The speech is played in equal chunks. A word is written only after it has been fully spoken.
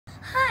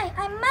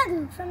I'm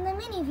Madhu from the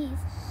Minivies,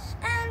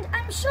 and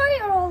I'm sure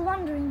you're all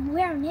wondering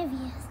where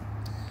Nivi is.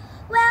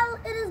 Well,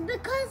 it is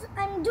because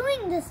I'm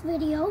doing this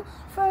video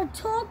for a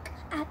talk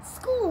at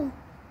school.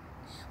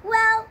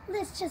 Well,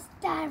 let's just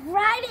dive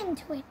right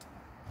into it.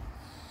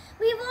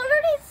 We've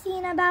already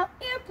seen about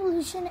air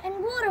pollution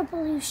and water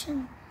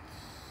pollution.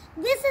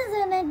 This is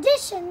an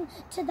addition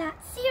to that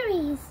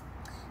series.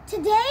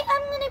 Today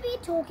I'm going to be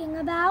talking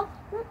about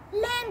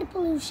land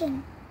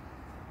pollution.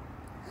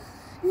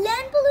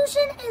 Land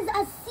pollution is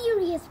a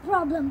serious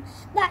problem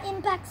that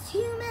impacts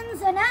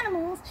humans and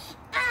animals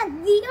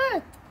and the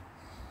earth.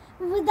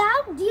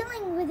 Without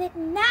dealing with it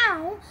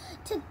now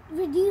to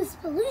reduce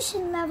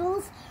pollution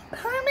levels,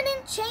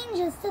 permanent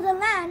changes to the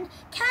land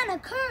can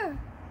occur.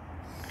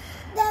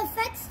 The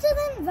effects to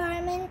the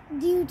environment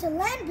due to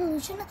land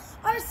pollution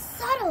are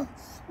subtle,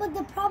 but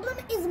the problem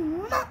is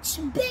much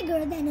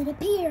bigger than it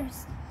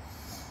appears.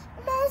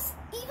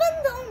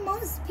 Even though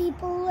most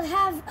people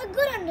have a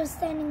good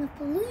understanding of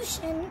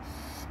pollution,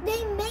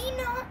 they may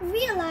not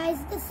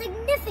realize the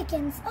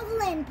significance of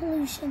land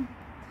pollution.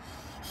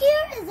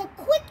 Here is a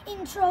quick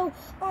intro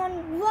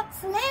on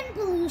what's land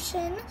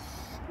pollution,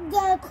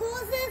 the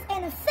causes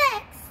and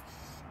effects,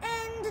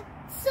 and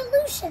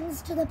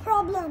solutions to the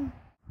problem.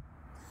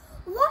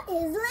 What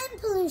is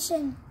land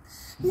pollution?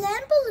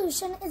 Land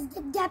pollution is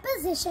the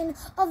deposition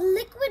of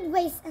liquid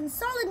waste and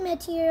solid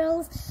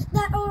materials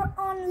that are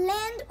on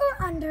land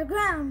or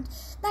underground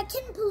that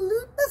can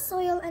pollute the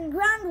soil and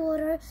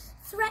groundwater,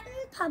 threaten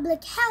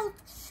public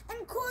health,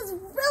 and cause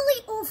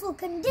really awful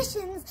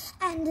conditions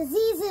and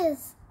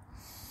diseases.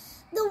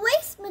 The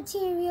waste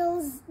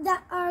materials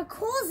that are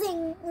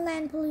causing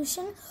land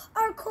pollution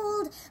are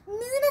called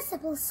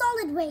municipal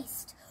solid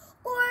waste,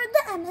 or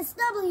the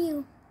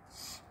MSW.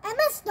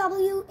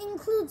 MSW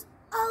includes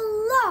a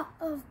lot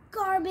of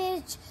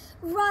garbage,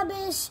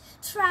 rubbish,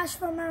 trash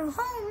from our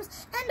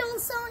homes, and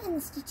also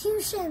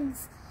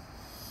institutions.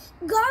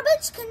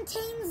 Garbage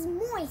contains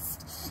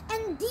moist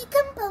and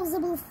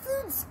decomposable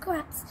food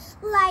scraps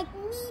like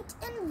meat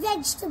and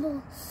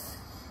vegetable.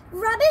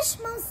 Rubbish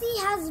mostly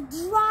has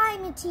dry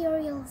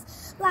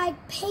materials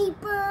like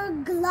paper,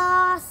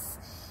 glass,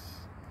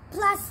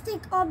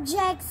 plastic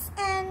objects,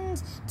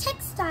 and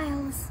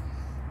textiles.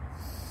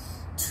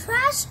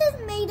 Trash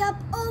is made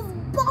up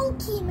of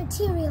bulky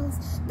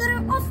materials that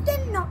are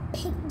often not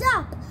picked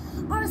up,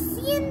 or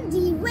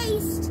C&D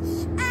waste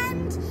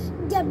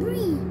and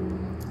debris.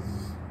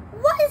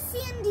 What is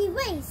C&D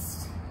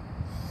waste?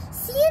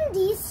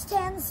 C&D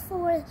stands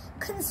for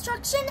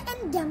construction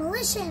and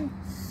demolition.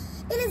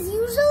 It is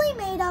usually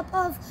made up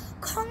of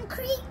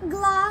concrete,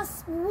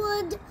 glass,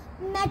 wood,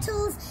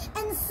 metals,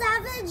 and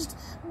salvaged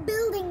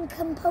building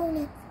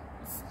components.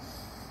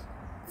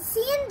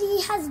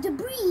 C&D has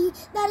debris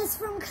that is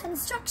from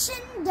construction,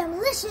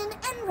 demolition,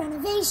 and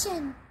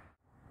renovation.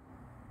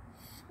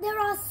 There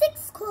are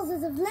 6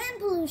 causes of land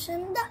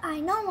pollution that I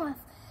know of.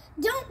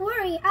 Don't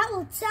worry, I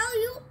will tell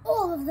you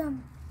all of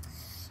them.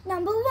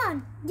 Number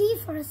 1,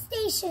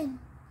 deforestation.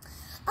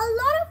 A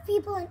lot of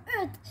people on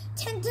Earth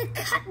tend to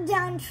cut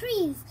down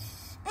trees,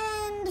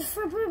 and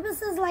for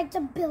purposes like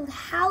to build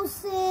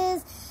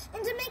houses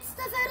and to make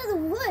stuff out of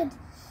the wood.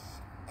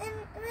 And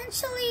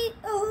eventually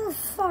a whole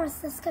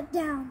forest is cut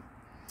down.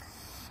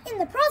 In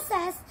the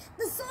process,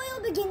 the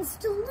soil begins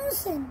to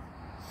loosen.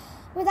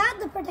 Without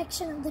the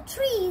protection of the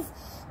trees,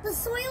 the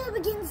soil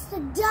begins to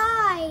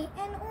die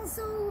and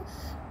also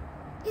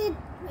it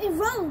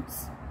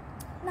erodes.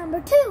 Number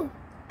 2,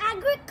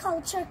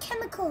 agriculture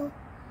chemical.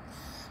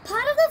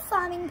 Part of the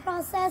farming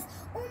process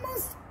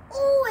almost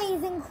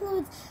always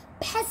includes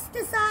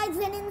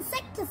pesticides and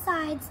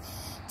insecticides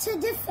to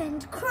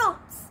defend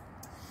crops.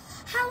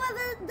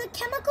 However, the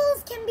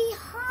chemicals can be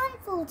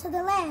harmful to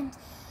the land.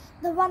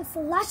 The once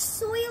lush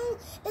soil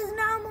is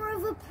now more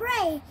of a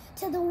prey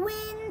to the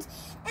wind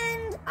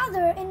and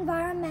other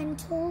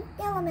environmental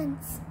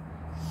elements.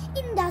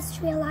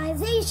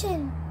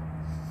 Industrialization.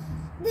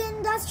 The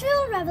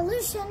Industrial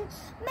Revolution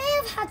may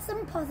have had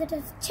some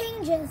positive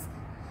changes,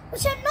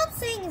 which I'm not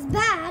saying is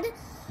bad,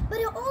 but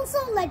it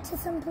also led to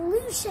some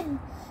pollution,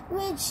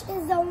 which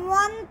is the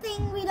one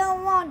thing we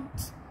don't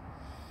want.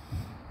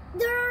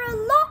 There are a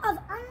lot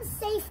of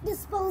unsafe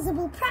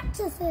disposable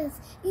practices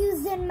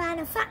used in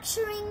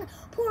manufacturing,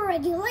 poor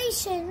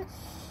regulation,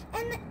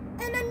 and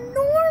an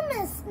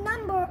enormous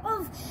number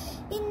of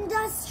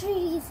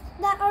industries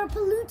that are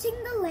polluting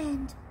the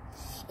land.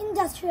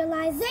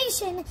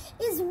 Industrialization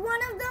is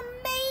one of the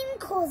main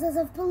causes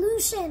of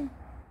pollution.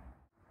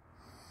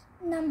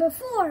 Number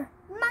 4,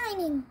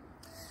 mining.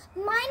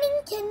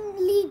 Mining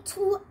can lead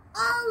to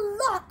a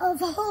lot of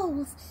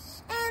holes,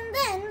 and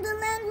then the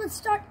land would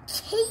start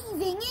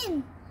caving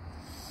in.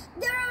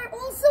 There are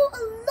also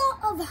a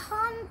lot of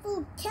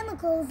harmful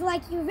chemicals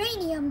like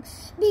uranium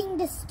being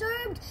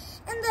disturbed,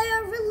 and they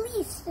are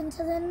released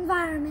into the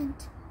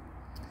environment.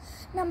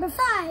 Number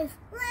 5,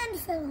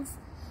 landfills.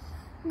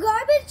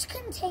 Garbage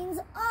contains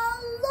a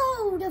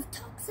load of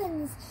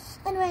toxins,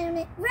 and when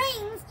it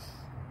rains,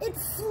 it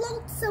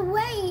floats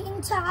away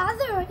into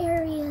other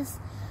areas.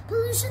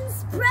 Pollution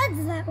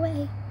spreads that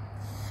way.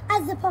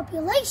 As the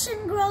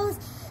population grows,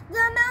 the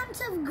amount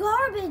of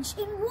garbage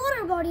in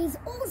water bodies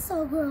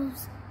also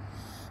grows.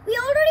 We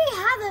already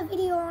have a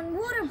video on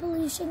water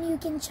pollution you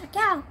can check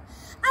out.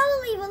 I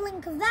will leave a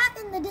link of that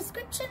in the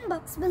description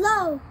box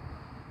below.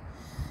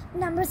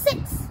 Number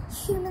 6,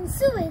 human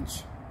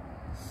sewage.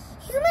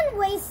 Human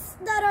wastes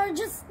that are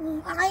just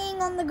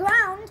lying on the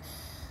ground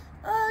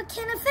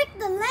can affect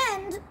the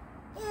land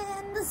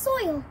and the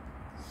soil.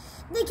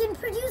 They can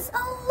produce a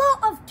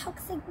lot of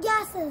toxic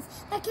gases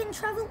that can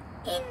travel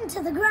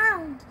into the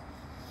ground.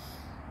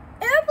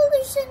 Air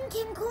pollution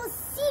can cause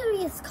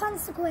serious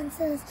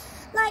consequences,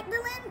 like the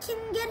land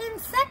can get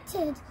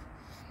infected.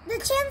 The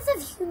chance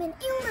of human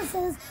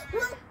illnesses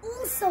will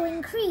also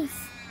increase.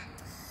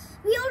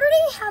 We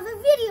already have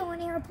a video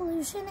on air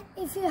pollution.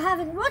 If you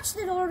haven't watched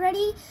it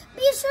already,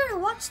 be sure to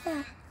watch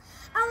that.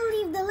 I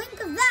will leave the link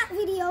of that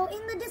video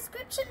in the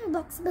description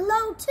box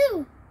below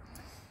too.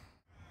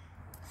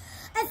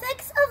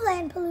 Effects of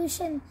land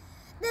pollution.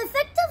 The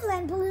effect of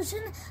land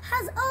pollution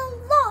has a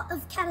lot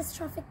of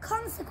catastrophic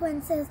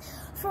consequences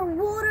for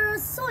water,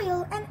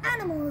 soil, and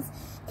animals,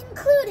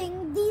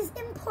 including these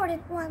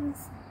important ones.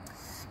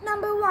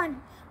 Number 1,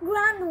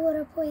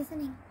 groundwater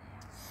poisoning.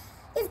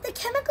 If the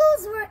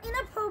chemicals were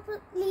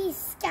inappropriately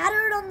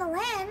scattered on the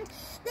land,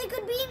 they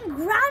could be in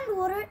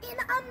groundwater in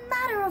a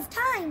matter of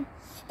time.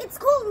 It's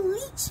called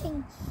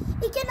leaching.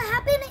 It can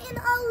happen in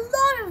a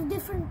lot of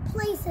different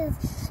places,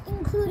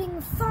 including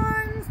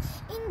farms,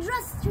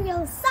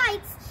 industrial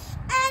sites,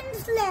 and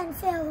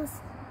landfills.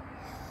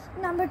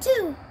 Number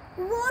 2,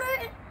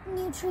 water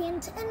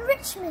nutrient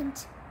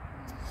enrichment.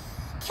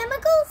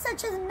 Chemicals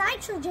such as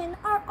nitrogen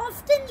are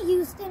often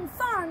used in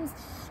farms,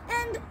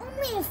 and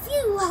only a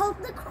few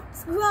help the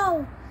crops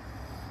grow.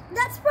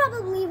 That's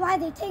probably why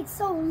they take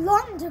so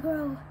long to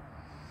grow.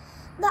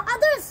 The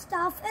other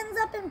stuff ends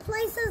up in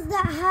places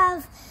that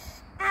have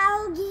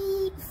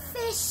algae,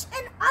 fish,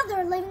 and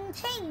other living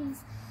things.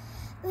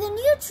 The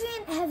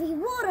nutrient-heavy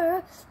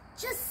water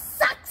just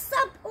sucks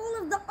up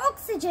all of the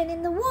oxygen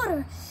in the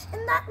water,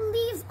 and that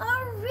leaves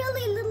a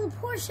really little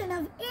portion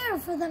of air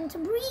for them to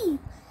breathe.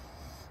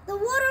 The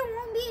water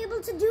won't be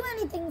able to do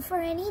anything for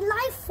any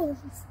life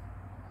forms.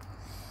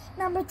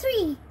 Number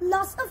 3,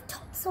 loss of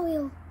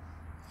topsoil.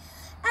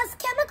 As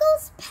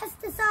chemicals,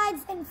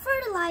 pesticides, and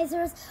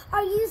fertilizers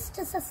are used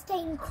to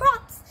sustain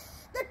crops,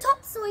 the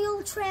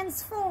topsoil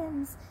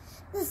transforms.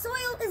 The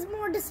soil is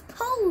more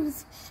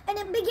disposed and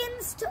it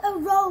begins to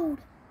erode.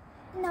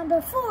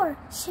 Number 4,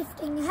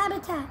 shifting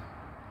habitat.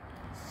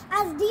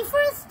 As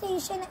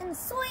deforestation and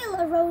soil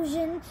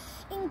erosion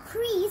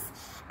increase,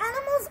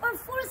 animals are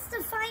forced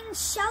to find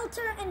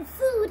shelter and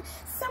food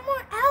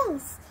somewhere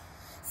else.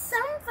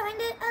 Some find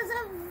it as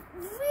a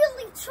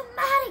really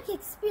traumatic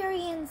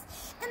experience,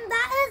 and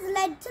that has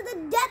led to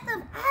the death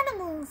of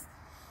animals.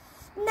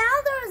 Now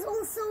there is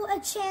also a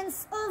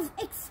chance of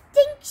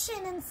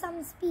extinction in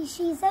some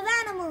species of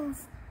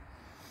animals.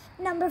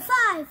 Number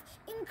 5,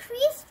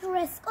 increased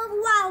risk of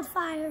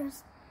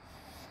wildfires.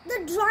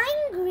 The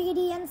dry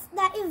ingredients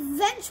that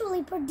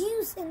eventually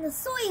produce in the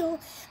soil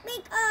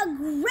make a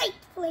great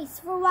place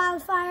for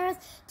wildfires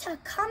to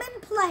come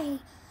and play,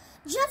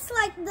 just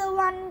like the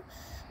one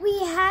we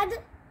had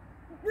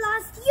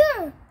last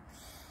year.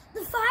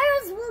 The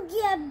fires will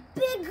get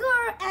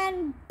bigger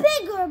and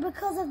bigger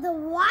because of the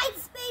wide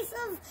space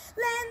of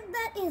land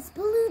that is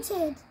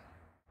polluted.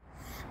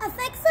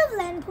 Effects of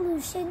land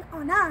pollution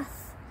on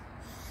us.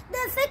 The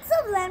effects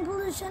of land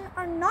pollution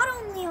are not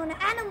only on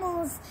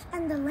animals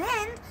and the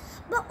land,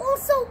 but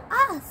also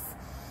us.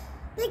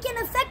 They can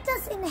affect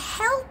us in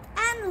health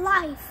and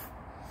life.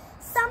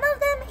 Some of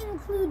them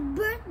include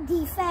birth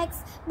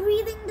defects,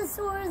 breathing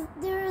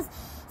disorders,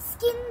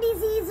 skin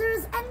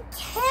diseases, and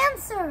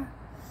cancer.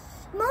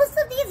 Most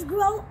of these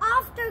grow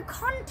after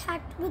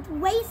contact with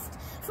waste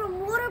from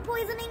water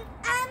poisoning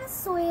and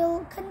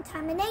soil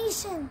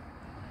contamination.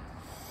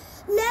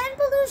 Land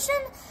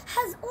pollution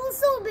has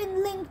also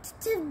been linked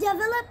to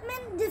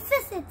development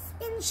deficits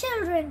in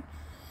children.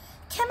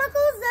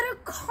 Chemicals that are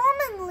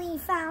commonly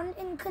found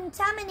in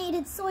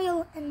contaminated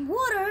soil and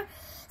water,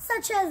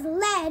 such as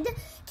lead,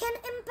 can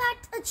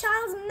impact a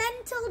child's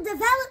mental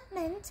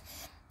development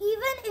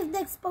even if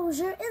the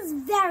exposure is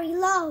very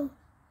low.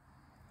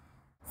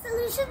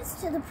 Solutions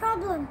to the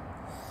problem.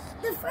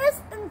 The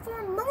first and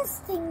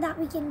foremost thing that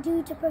we can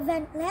do to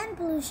prevent land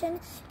pollution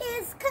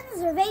is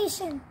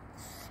conservation.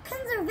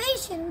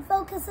 Conservation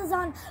focuses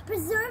on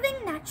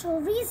preserving natural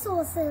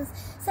resources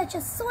such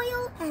as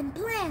soil and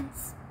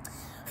plants.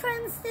 For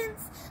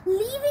instance,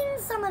 leaving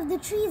some of the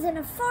trees in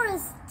a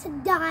forest to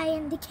die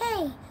and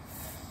decay.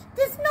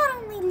 This not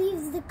only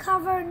leaves the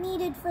cover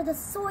needed for the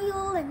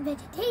soil and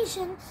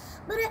vegetation,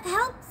 but it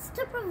helps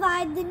to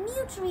provide the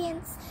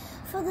nutrients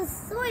for the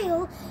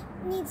soil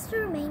needs to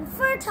remain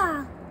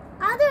fertile.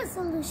 Other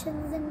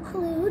solutions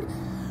include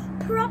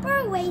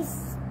proper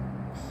waste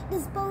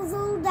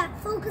disposal that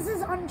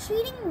focuses on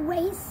treating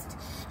waste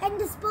and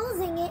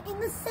disposing it in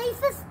the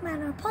safest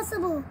manner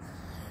possible.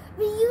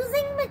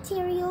 Reusing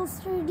materials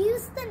to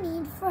reduce the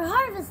need for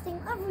harvesting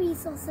of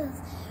resources.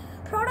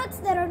 Products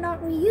that are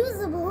not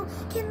reusable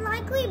can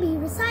quickly be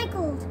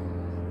recycled.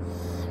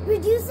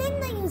 Reducing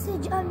the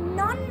usage of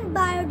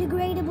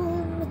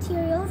non-biodegradable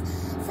materials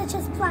such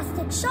as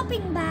plastic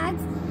shopping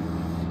bags,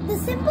 the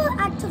simple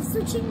act of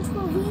switching to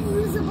a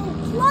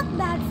reusable cloth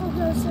bag for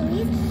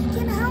groceries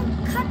can help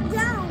cut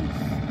down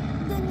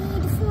the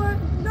need for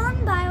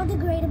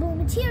non-biodegradable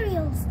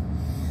materials.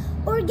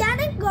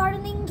 Organic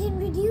gardening can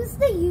reduce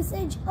the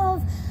usage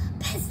of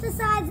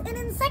pesticides and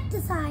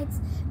insecticides.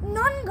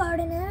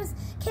 Non-gardeners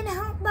can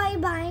help by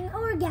buying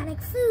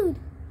organic food.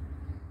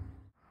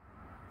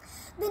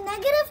 The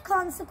negative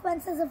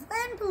consequences of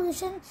land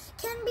pollution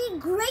can be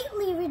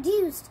greatly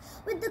reduced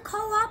with the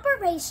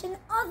cooperation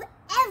of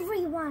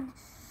everyone.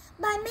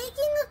 By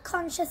making a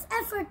conscious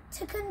effort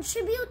to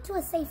contribute to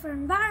a safer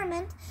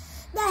environment,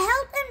 the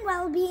health and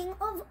well-being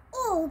of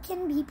all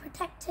can be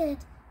protected.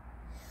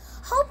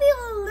 Hope you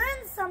will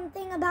learn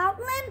something about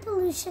land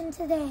pollution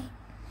today.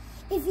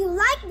 If you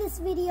like this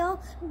video,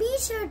 be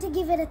sure to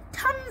give it a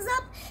thumbs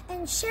up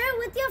and share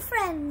with your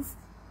friends.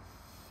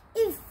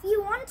 If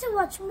you want to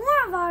watch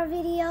more of our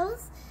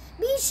videos,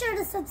 be sure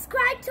to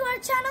subscribe to our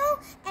channel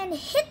and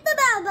hit the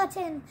bell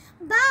button.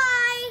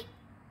 Bye!